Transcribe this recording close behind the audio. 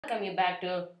welcome you back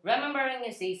to Remembering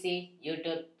is Easy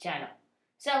YouTube channel.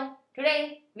 So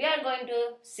today we are going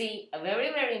to see a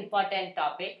very important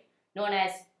topic known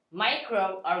as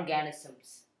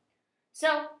microorganisms.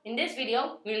 So in this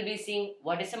video we will be seeing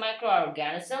what is a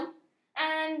microorganism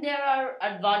and there are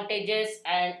advantages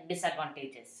and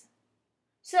disadvantages.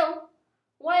 So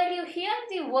while you hear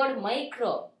the word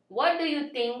micro, what do you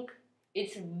think?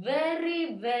 It's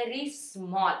very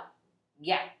small.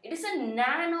 Yeah, it is a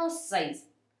nano size.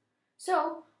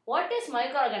 So what is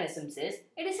microorganisms is,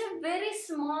 it is a very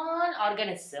small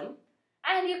organism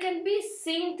and you can be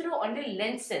seen through only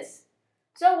lenses.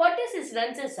 So what is these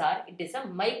lenses are? It is a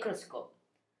microscope.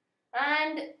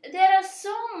 And they are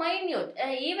so minute.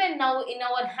 Even now in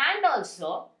our hand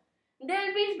also, there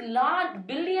will be large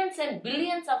billions and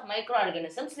billions of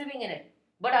microorganisms living in it.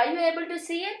 But are you able to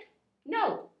see it?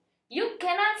 No. You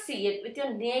cannot see it with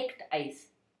your naked eyes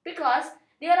because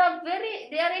they are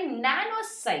in nano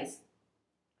size.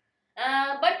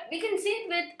 But we can see it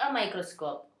with a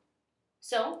microscope.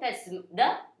 So that's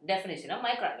the definition of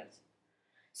microorganism.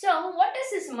 So what is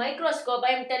this microscope?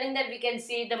 I am telling that we can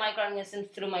see the microorganisms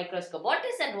through microscope. What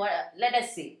is that? Let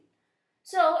us see.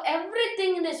 So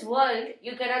everything in this world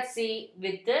you cannot see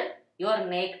with your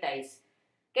naked eyes.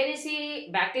 Can you see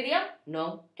bacteria?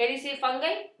 No. Can you see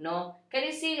fungi? No. Can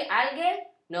you see algae?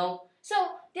 No. So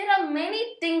there are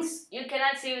many things you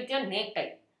cannot see with your naked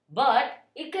eye, but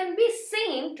it can be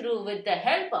seen through with the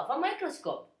help of a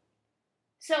microscope.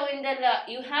 So in the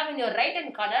you have in your right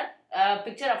hand corner a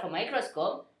picture of a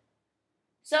microscope.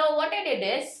 So what I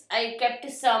did is I kept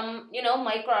some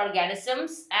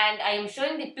microorganisms and I am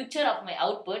showing the picture of my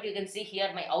output. You can see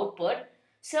here my output.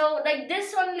 So like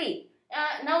this only.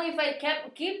 Now if I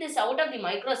keep this out of the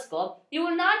microscope, you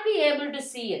will not be able to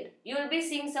see it. You will be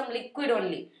seeing some liquid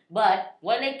only. But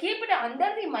when I keep it under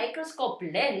the microscope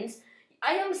lens,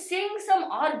 I am seeing some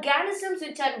organisms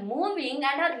which are moving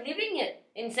and are living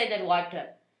inside that water.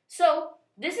 So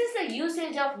this is the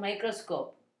usage of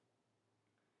microscope.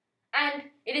 And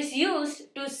it is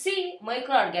used to see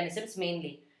microorganisms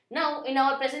mainly. Now in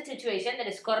our present situation, that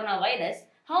is coronavirus,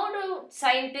 how do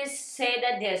scientists say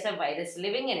that there is a virus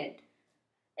living in it?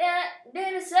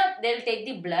 They'll take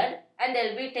the blood and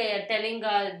they'll be telling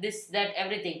this, that,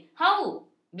 everything. How?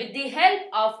 With the help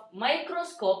of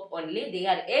microscope only, they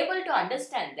are able to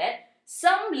understand that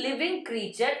some living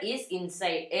creature is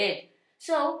inside it.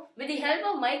 So, with the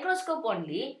help of microscope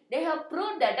only, they have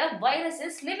proved that a virus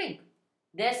is living.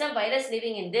 There's a virus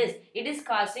living in this. It is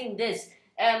causing this.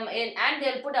 And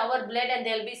they'll put our blood and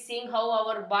they'll be seeing how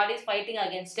our body is fighting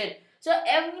against it. So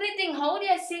everything, how they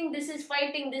are seeing this is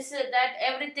fighting, this, that,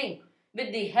 everything.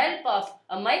 With the help of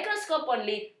a microscope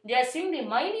only, they are seeing the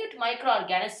minute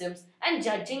microorganisms and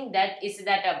judging that is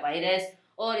that a virus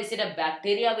or is it a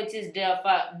bacteria which is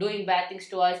doing bad things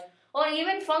to us, or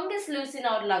even fungus lives in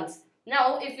our lungs.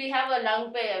 Now if we have a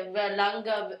lung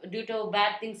due to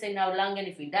bad things in our lung and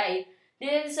if we die,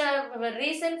 there is a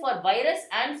reason for virus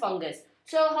and fungus.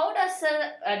 So how does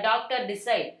a doctor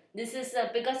decide this is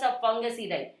because of fungus he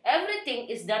died? Everything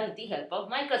is done with the help of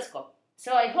microscope.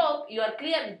 So I hope you are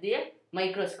clear with the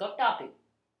microscope topic.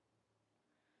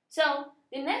 So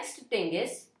the next thing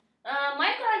is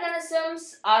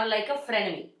microorganisms are like a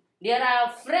frenemy. They are a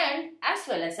friend as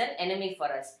well as an enemy for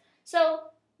us. So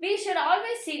we should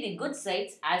always see the good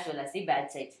sides as well as the bad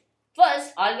sides.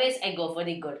 First, always I go for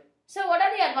the good. So what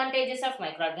are the advantages of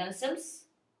microorganisms?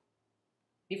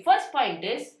 The first point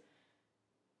is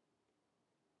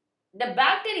the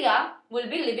bacteria will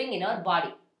be living in our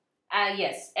body.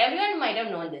 Yes, everyone might have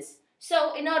known this.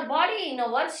 So in our body, in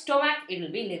our stomach, it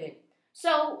will be living.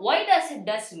 So why does it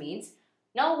does means,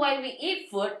 now while we eat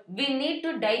food, we need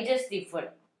to digest the food.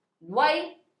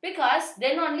 Why? Because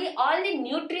then only all the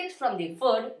nutrients from the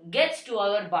food gets to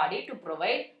our body to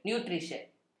provide nutrition.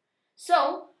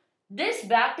 So this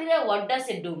bacteria, what does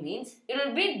it do means, it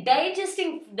will be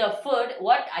digesting the food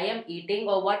what I am eating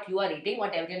or what you are eating,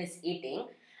 what everyone is eating,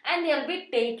 and they will be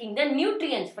taking the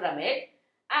nutrients from it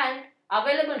and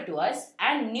available to us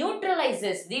and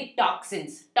neutralizes the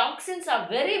toxins. Toxins are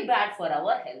very bad for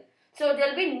our health. So they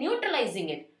will be neutralizing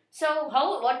it. So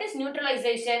what is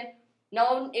neutralization?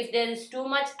 Now if there is too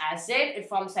much acid, it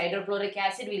forms hydrochloric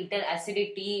acid, we will tell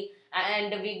acidity,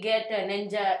 and we get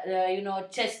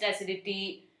chest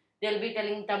acidity. They'll be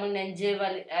telling Tamil Nenju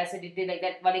acidity, like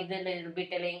that, they'll be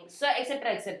telling, so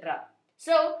etc.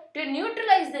 So to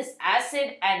neutralize this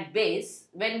acid and base,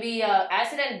 when we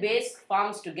acid and base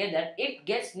forms together, it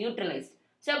gets neutralized.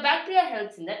 So bacteria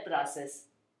helps in that process.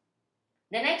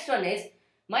 The next one is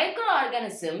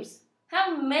microorganisms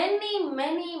have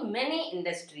many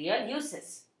industrial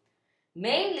uses.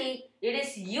 Mainly it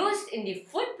is used in the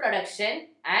food production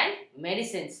and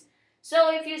medicines.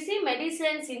 So if you see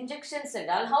medicines, injections and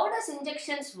all, how does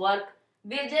injections work?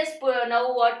 We just put,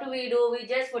 now what do? We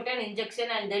just put an injection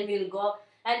and then we'll go,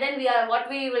 and then what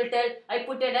we will tell, I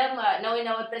put it now in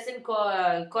our present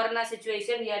corona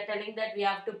situation, we are telling that we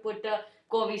have to put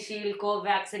Covishield,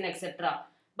 Covaxin, etc.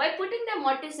 By putting them,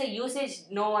 what is the usage?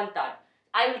 No one thought.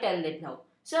 I will tell it now.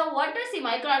 So what does the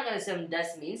microorganism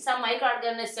does means? Some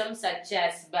microorganisms such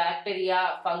as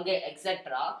bacteria, fungi,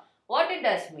 etc. What it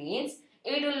does means,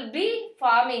 it will be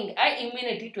forming an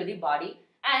immunity to the body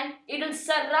and it will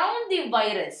surround the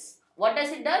virus. What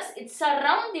does it does? It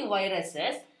surround the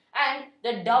viruses and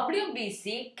the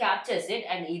WBC captures it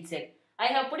and eats it. I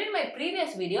have put in my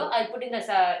previous video, I put in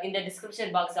the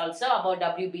description box also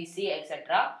about WBC,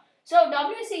 etc. So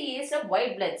WBC is a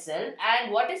white blood cell,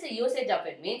 and what is the usage of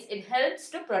it means? It helps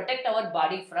to protect our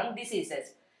body from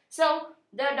diseases. So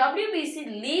the WBC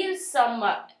leaves some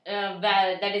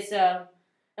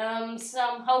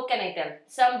some, how can I tell,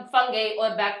 some fungi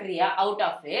or bacteria out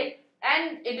of it,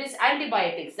 and it is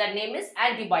antibiotics. That name is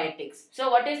antibiotics. So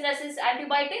what is this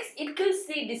antibiotics? It kills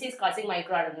the disease causing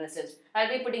microorganisms. I'll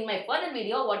be putting my further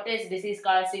video what is disease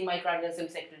causing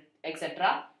microorganisms,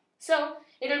 etc. So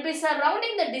it will be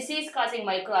surrounding the disease causing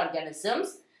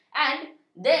microorganisms, and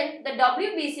then the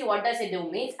WBC, what does it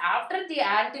do means, after the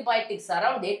antibiotics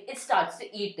surround it, it starts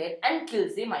to eat it and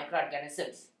kills the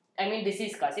microorganisms. I mean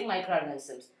disease causing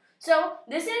microorganisms. So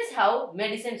this is how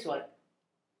medicines work.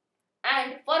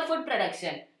 And for food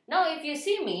production, now if you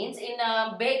see means in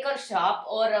a baker shop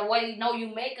or while now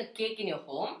you make a cake in your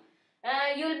home,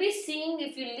 you will be seeing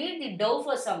if you leave the dough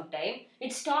for some time,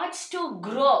 it starts to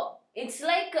grow. It's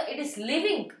like it is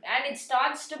living and it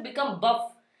starts to become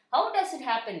buff. How does it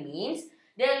happen means,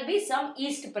 there will be some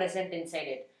yeast present inside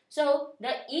it. So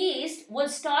the yeast will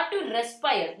start to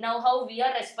respire. Now how we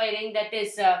are respiring, that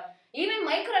is even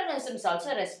microorganisms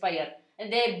also respire.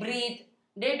 And they breathe,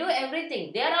 they do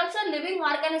everything. They are also living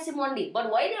organism only.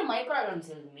 But why they are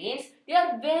microorganisms means, they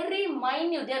are very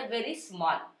minute, they are very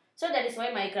small. So that is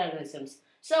why microorganisms.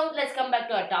 So let's come back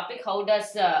to our topic. How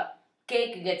does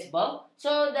cake gets buff?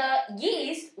 So the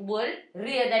yeast will,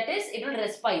 that is, it will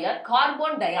respire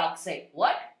carbon dioxide.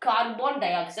 What? Carbon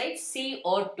dioxide,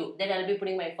 CO2. Then I'll be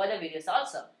putting my further videos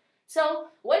also. So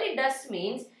what it does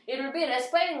means, it will be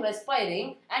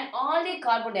respiring and all the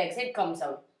carbon dioxide comes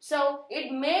out. So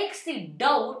it makes the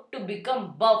dough to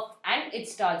become buff and it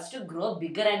starts to grow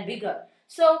bigger and bigger.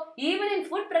 So even in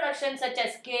food production such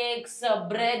as cakes,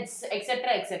 breads,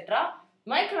 etc.,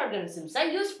 microorganisms are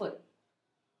useful.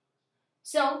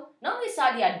 So now we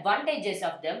saw the advantages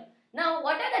of them. Now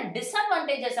what are the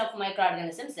disadvantages of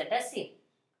microorganisms? Let us see.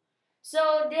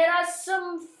 So there are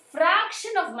some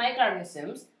fraction of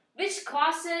microorganisms which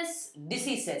causes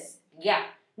diseases. Yeah.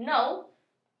 Now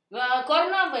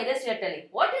coronavirus, we are telling.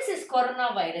 What is this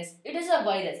coronavirus? It is a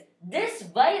virus. This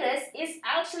virus is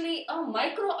actually a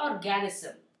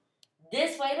microorganism.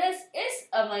 This virus is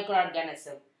a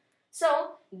microorganism.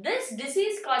 So this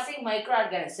disease causing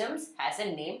microorganisms has a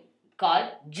name called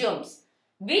germs.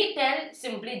 We tell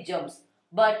simply germs,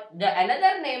 but the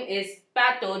another name is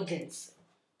pathogens.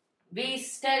 We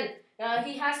tell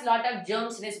he has lot of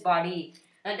germs in his body.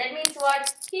 And that means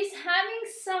what? He's having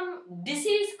some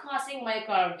disease causing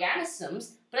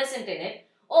microorganisms present in it,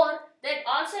 or that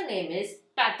also name is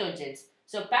pathogens.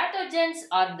 So pathogens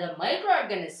are the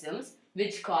microorganisms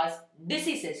which cause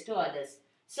diseases to others.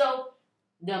 So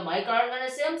the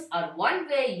microorganisms are one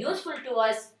way useful to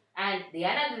us, and the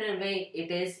another way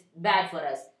it is bad for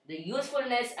us. The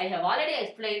usefulness I have already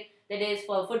explained, that is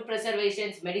for food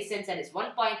preservations, medicines, that is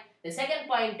one point. The second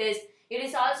point is it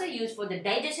is also used for the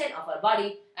digestion of our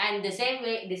body, and the same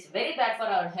way it is very bad for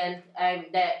our health, and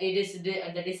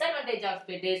the disadvantage of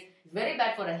it is very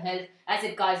bad for our health as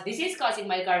it causes disease causing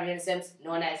microorganisms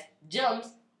known as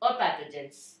germs or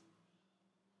pathogens.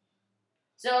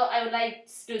 So I would like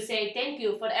to say thank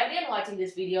you for everyone watching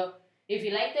this video. If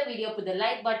you like the video, put the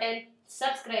like button,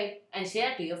 subscribe and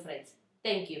share to your friends.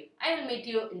 Thank you. I will meet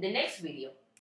you in the next video.